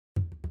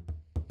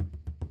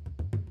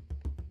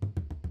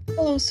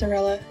Hello,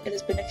 Sorella. It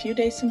has been a few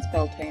days since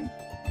Beltane.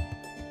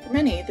 For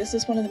many, this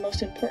is one of the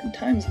most important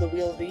times of the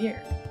Wheel of the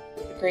Year,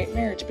 the great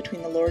marriage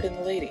between the Lord and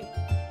the Lady,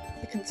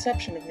 the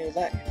conception of new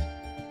life.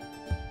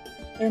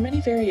 There are many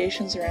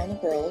variations around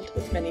the world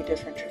with many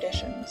different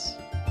traditions.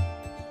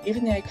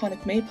 Even the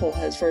iconic maypole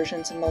has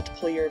versions in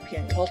multiple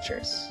European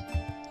cultures.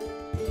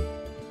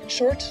 In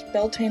short,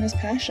 Beltane is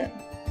passion,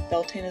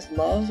 Beltane is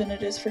love, and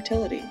it is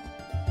fertility.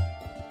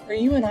 Where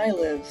you and I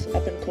live,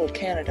 up in cold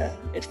Canada,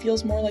 it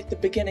feels more like the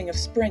beginning of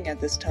spring at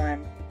this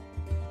time.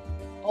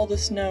 All the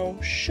snow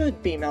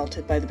should be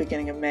melted by the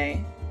beginning of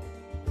May.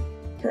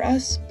 For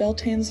us,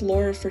 Beltane's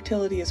lore of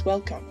fertility is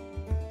welcome.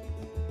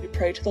 We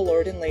pray to the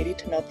Lord and Lady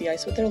to melt the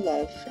ice with their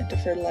love and to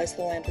fertilize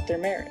the land with their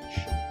marriage.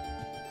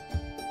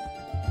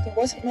 There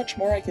wasn't much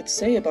more I could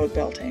say about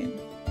Beltane.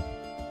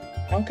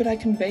 How could I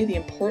convey the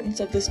importance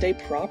of this day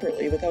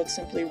properly without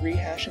simply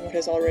rehashing what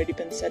has already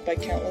been said by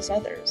countless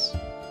others?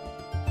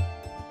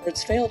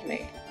 Words failed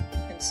me,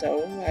 and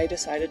so I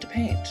decided to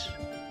paint.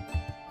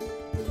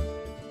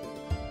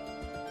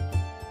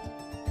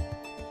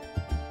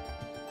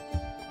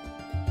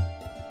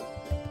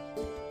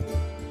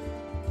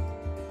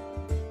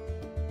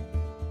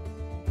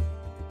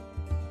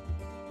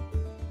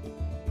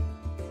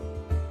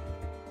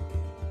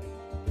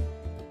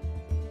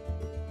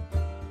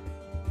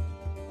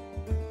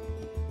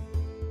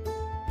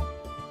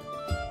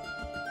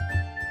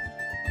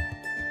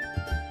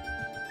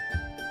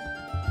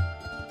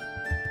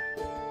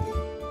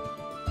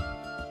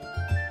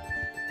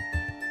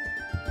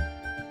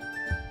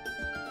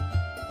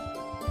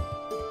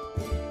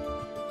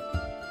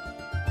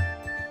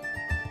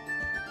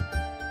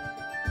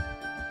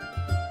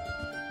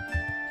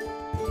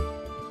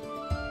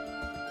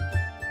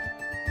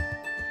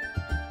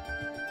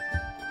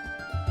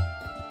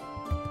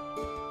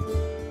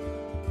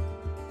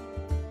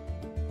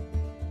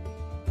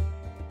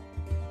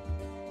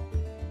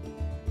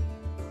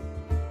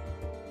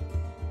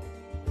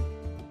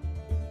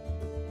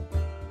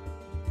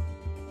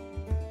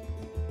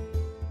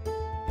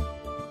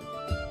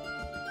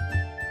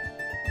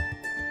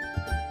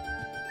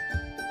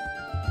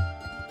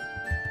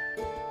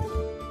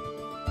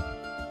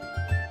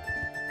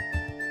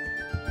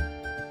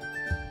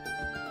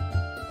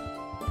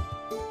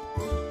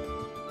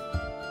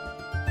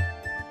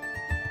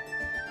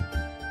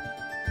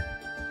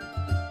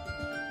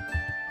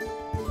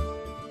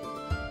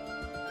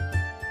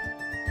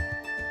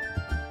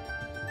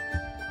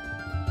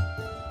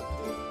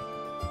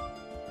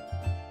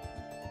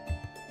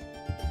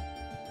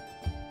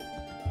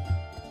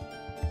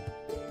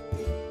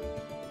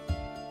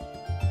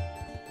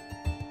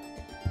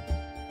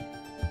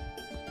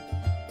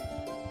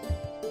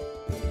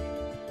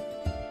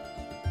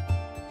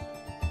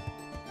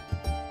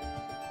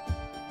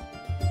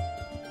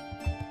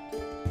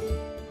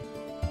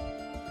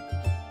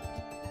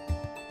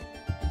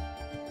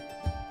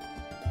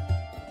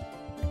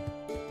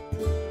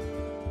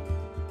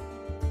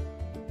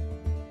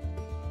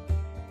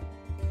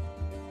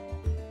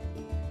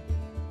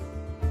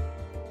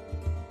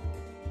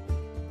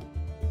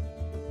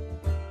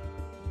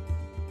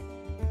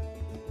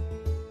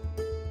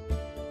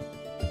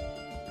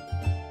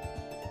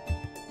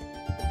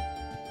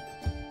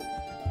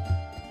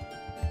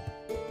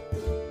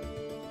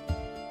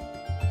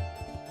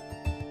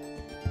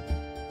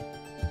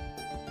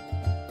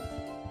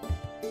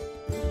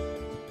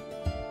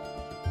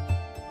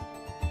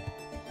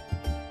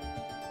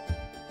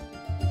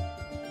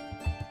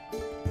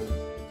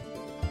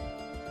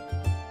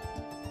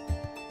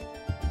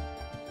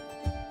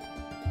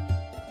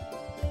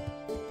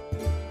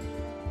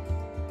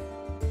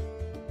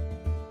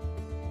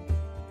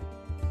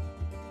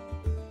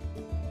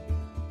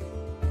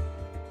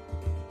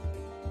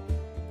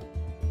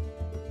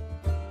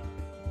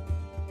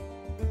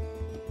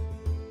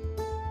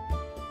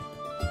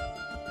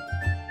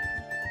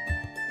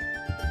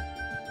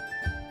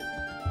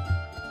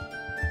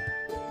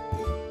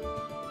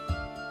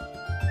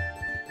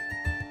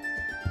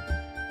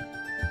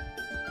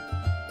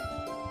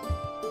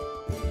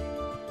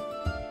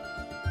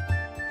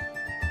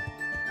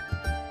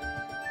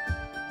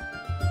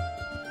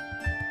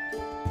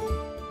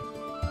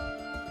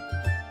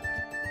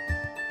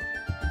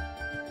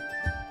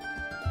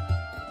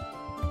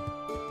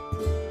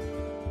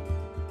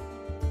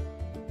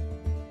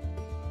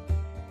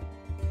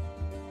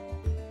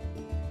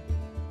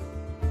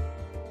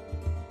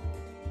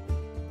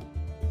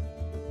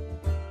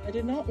 I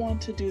did not want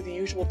to do the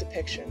usual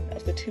depiction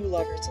of the two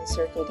lovers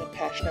encircled in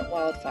passionate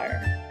wildfire.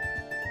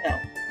 No,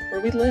 where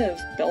we live,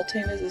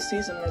 Beltane is a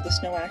season where the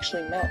snow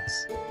actually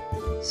melts.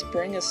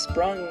 Spring has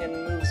sprung and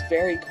moves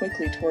very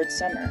quickly towards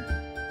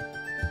summer.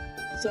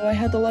 So I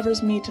had the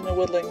lovers meet in a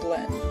woodland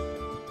glen,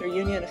 their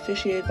union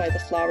officiated by the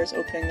flowers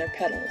opening their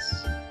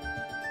petals.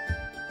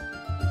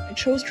 I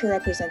chose to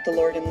represent the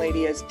Lord and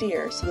Lady as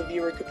deer so the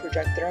viewer could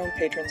project their own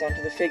patrons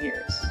onto the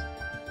figures.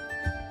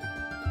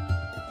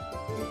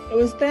 It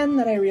was then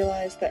that I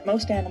realized that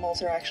most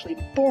animals are actually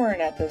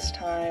born at this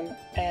time,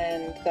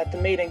 and that the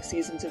mating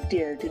seasons of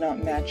deer do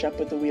not match up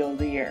with the wheel of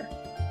the year.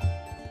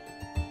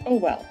 Oh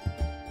well,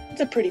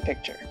 it's a pretty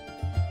picture.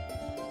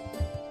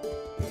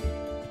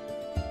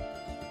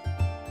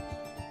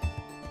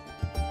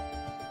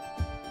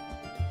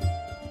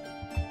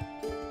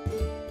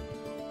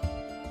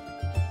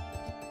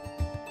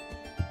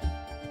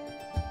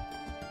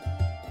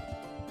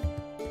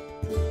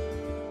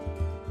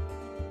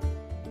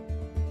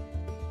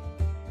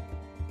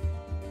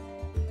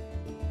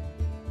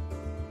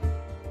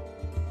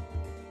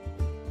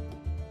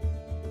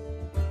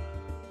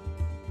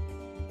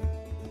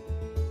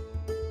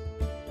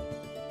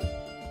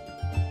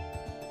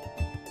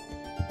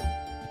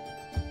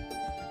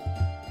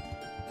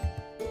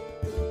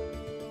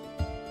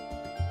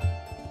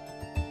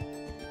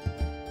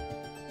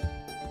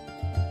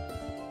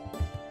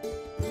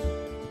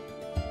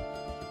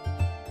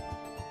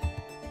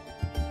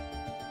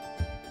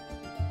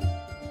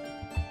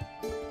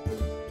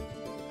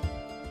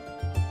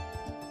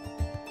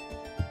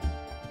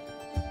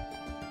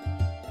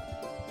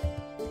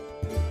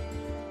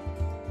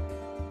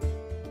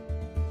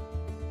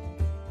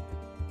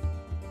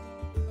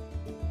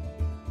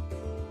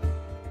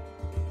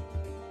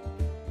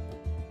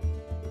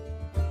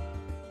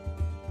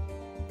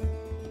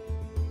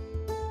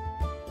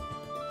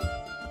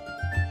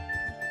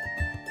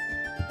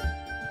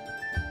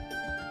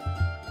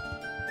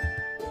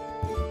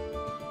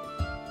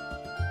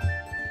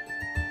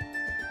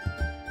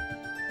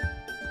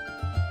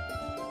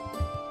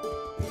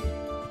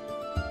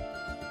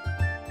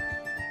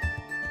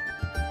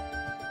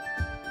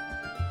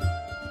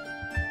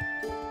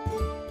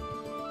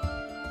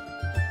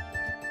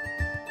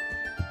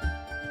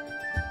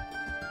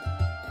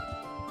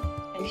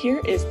 And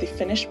here is the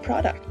finished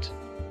product.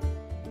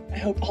 I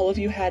hope all of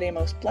you had a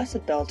most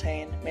blessed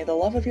Beltane. May the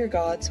love of your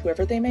gods,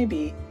 whoever they may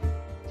be,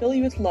 fill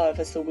you with love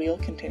as the wheel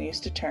continues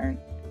to turn.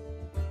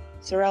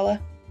 Sorella,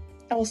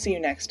 I will see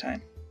you next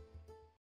time.